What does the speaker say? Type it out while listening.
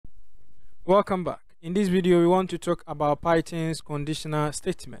Welcome back. In this video, we want to talk about Python's conditional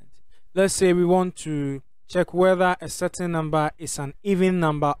statement. Let's say we want to check whether a certain number is an even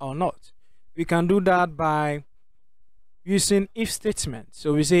number or not. We can do that by using if statement.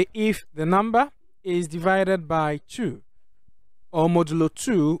 So we say if the number is divided by 2 or modulo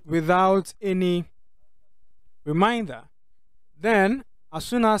 2 without any reminder, then as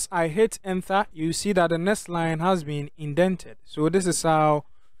soon as I hit enter, you see that the next line has been indented. So this is how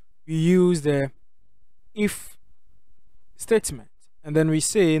we use the if statement, and then we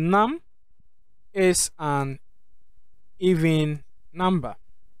say num is an even number.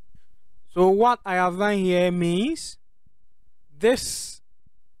 So what I have done here means this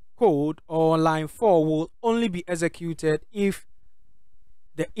code or line 4 will only be executed if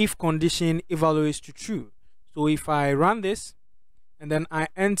the if condition evaluates to true. So if I run this and then I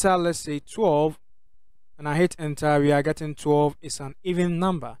enter, let's say 12, and I hit enter, we are getting 12 is an even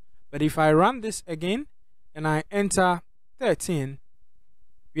number. But if I run this again and I enter 13,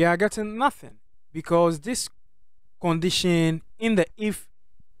 we are getting nothing, because this condition in the if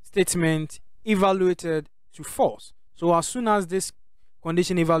statement evaluated to false. So as soon as this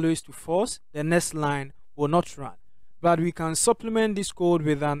condition evaluates to false, the next line will not run. But we can supplement this code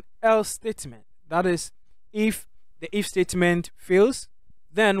with an else statement. That is, if the if statement fails,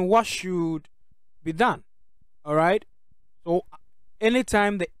 then what should be done? All right. So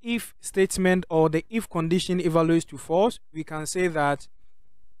anytime the if statement or the if condition evaluates to false, we can say that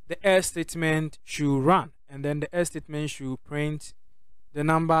the else statement should run, and then the else statement should print the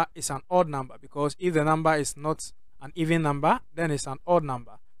number is an odd number, because if the number is not an even number, then it's an odd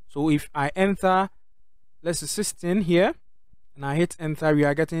number. So if I enter, let's say 16 here, and I hit enter, we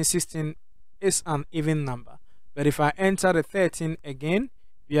are getting 16 is an even number. But if I enter the 13 again,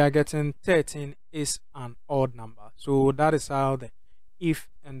 we are getting 13 is an odd number. So that is how the if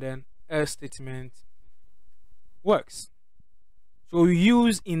and then else statement works. So we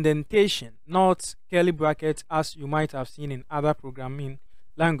use indentation, not curly brackets, as you might have seen in other programming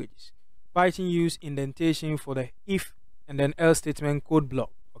languages. Python use indentation for the if and then else statement code block,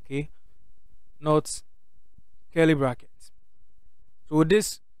 okay, not curly brackets. So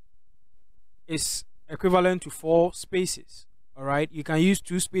this is equivalent to 4 spaces. All right, you can use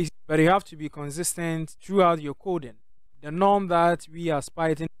 2 spaces, but you have to be consistent throughout your coding. The norm that we as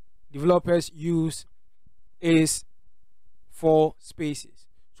Python developers use is 4 spaces.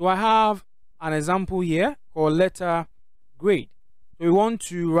 So I have an example here called letter grade. So we want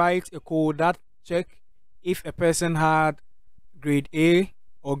to write a code that check if a person had grade A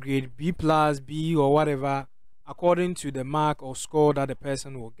or grade B plus B or whatever, according to the mark or score that the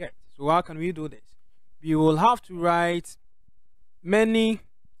person will get. So how can we do this? We will have to write many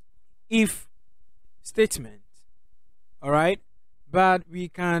if statements. All right, but we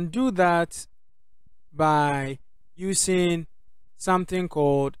can do that by using something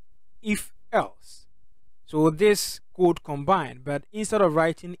called if else. So this code combined, but instead of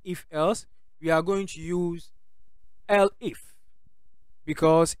writing if else, we are going to use elif,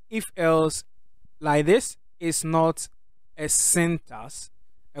 because if else like this is not a syntax,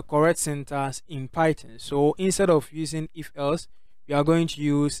 a correct syntax in Python. So instead of using if else, we are going to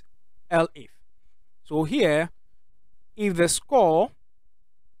use elif. So here, if the score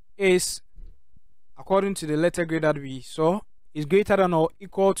is, according to the letter grade that we saw, is greater than or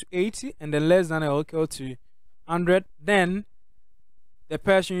equal to 80 and then less than or equal to 100, then the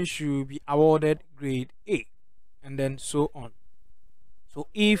person should be awarded grade A, and then so on. So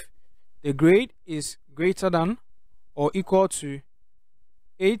if the grade is greater than or equal to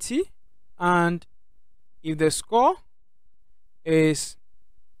 80, and if the score is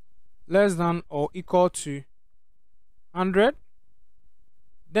less than or equal to 100,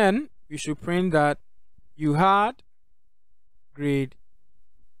 then we should print that you had grade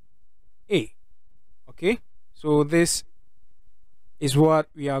A. Okay, so this is what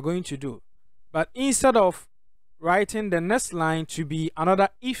we are going to do. But instead of writing the next line to be another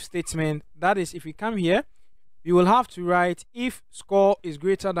if statement, that is, if we come here, we will have to write if score is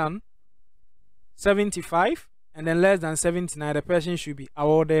greater than 75 and then less than 79, the person should be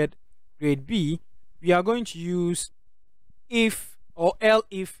awarded grade B. We are going to use if or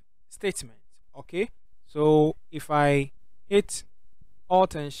elif statement. Okay, so if I hit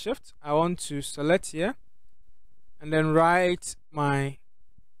Alt and Shift, I want to select here and then write my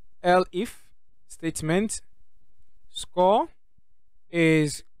elif statement. Score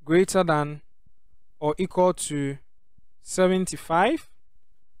is greater than or equal to 75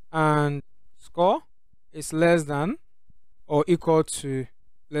 and score is less than or equal to,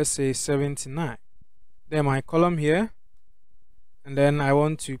 let's say, 79. Then my column here, and then I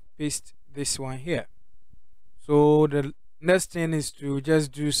want to paste this one here. So the next thing is to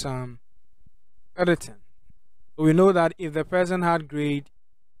just do some editing. So we know that if the person had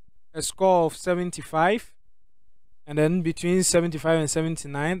a score of 75, and then between 75 and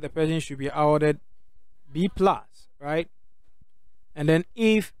 79, the person should be awarded B+, right? And then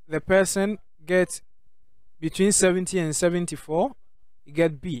if the person gets between 70 and 74, you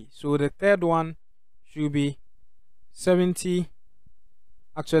get B. So the third one should be 70.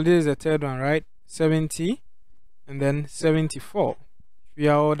 Actually, this is the third one, right? 70 and then 74. We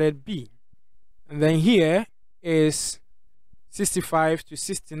are awarded B. And then here is 65 to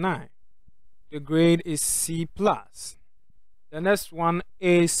 69. The grade is C+. The next one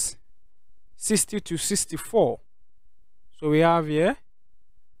is 60 to 64. So we have here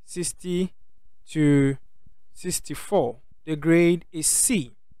 60 to 64. The grade is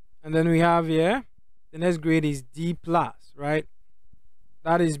C. And then we have here the next grade is D+, right?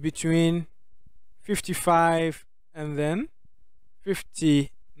 That is between 55 and then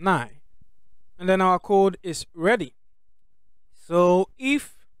 59. And then our code is ready. So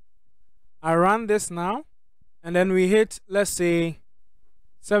if I run this now and then we hit, let's say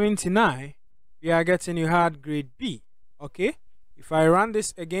 79, we are getting you had grade B. Okay, if I run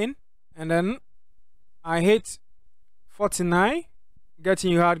this again and then I hit 49,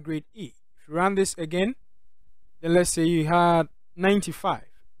 getting you had grade E. If you run this again, then let's say you had 95,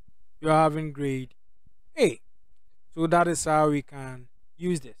 you're having grade A. So that is how we can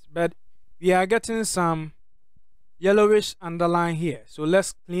use this. But we are getting some yellowish underline here. So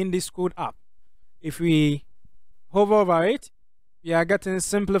let's clean this code up. If we hover over it, we are getting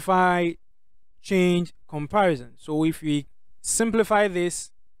simplify, change, comparison. So if we simplify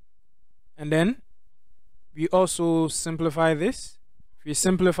this and then we also simplify this, if we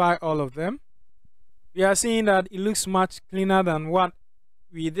simplify all of them, we are seeing that it looks much cleaner than what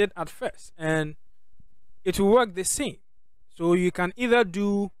we did at first, and it will work the same. So you can either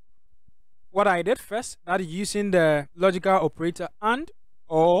do what I did first, that is using the logical operator AND,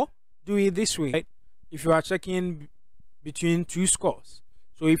 or do it this way, right? If you are checking between two scores.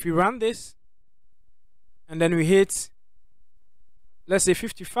 So if you run this and then we hit, let's say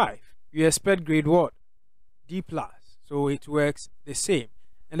 55, you expect grade what? D+. So it works the same.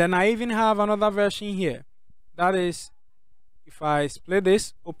 And then I even have another version here. That is, if I split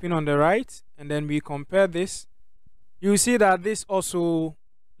this open on the right and then we compare this, you see that this also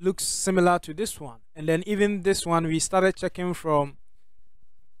looks similar to this one. And then even this one, we started checking from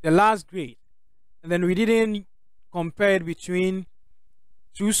the last grade, and then we didn't compare it between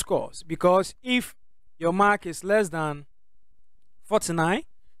two scores, because if your mark is less than 49,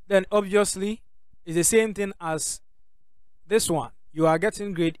 then obviously it's the same thing as this one. You are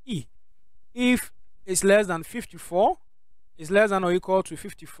getting grade E. If it's less than 54, it's less than or equal to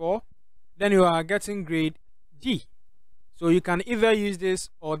 54, then you are getting grade D. So you can either use this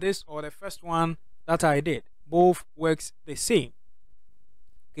or the first one that I did. Both works the same.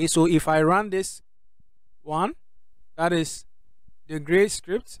 Okay, so if I run this one, that is the grade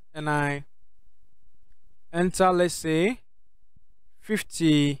script, and I enter, let's say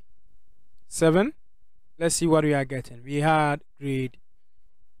 57, let's see what we are getting. We had grade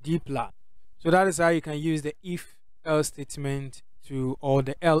D+. So that is how you can use the if else statement or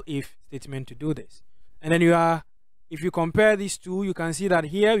the elif statement to do this. And then if you compare these two, you can see that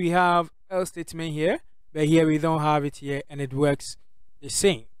here we have else statement here, but here we don't have it here, and it works the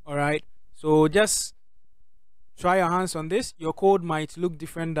same. All right, so just try your hands on this. Your code might look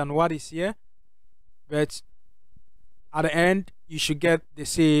different than what is here, but at the end you should get the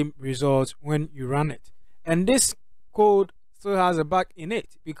same results when you run it. And this code still has a bug in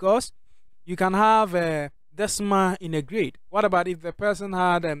it, because you can have a decimal in a grade. What about if the person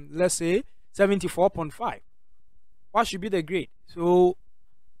had let's say 74.5? What should be the grade? So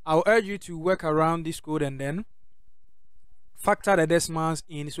I'll urge you to work around this code and then factor the decimals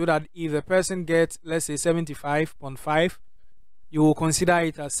in, so that if the person gets, let's say 75.5, you will consider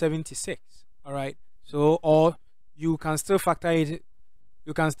it as 76. All right, so or you can still factor it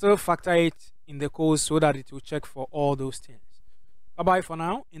in the code so that it will check for all those things. Bye bye for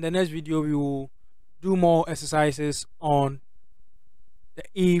now. In the next video we will do more exercises on the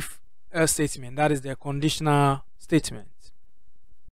if else statement, that is the conditional statement.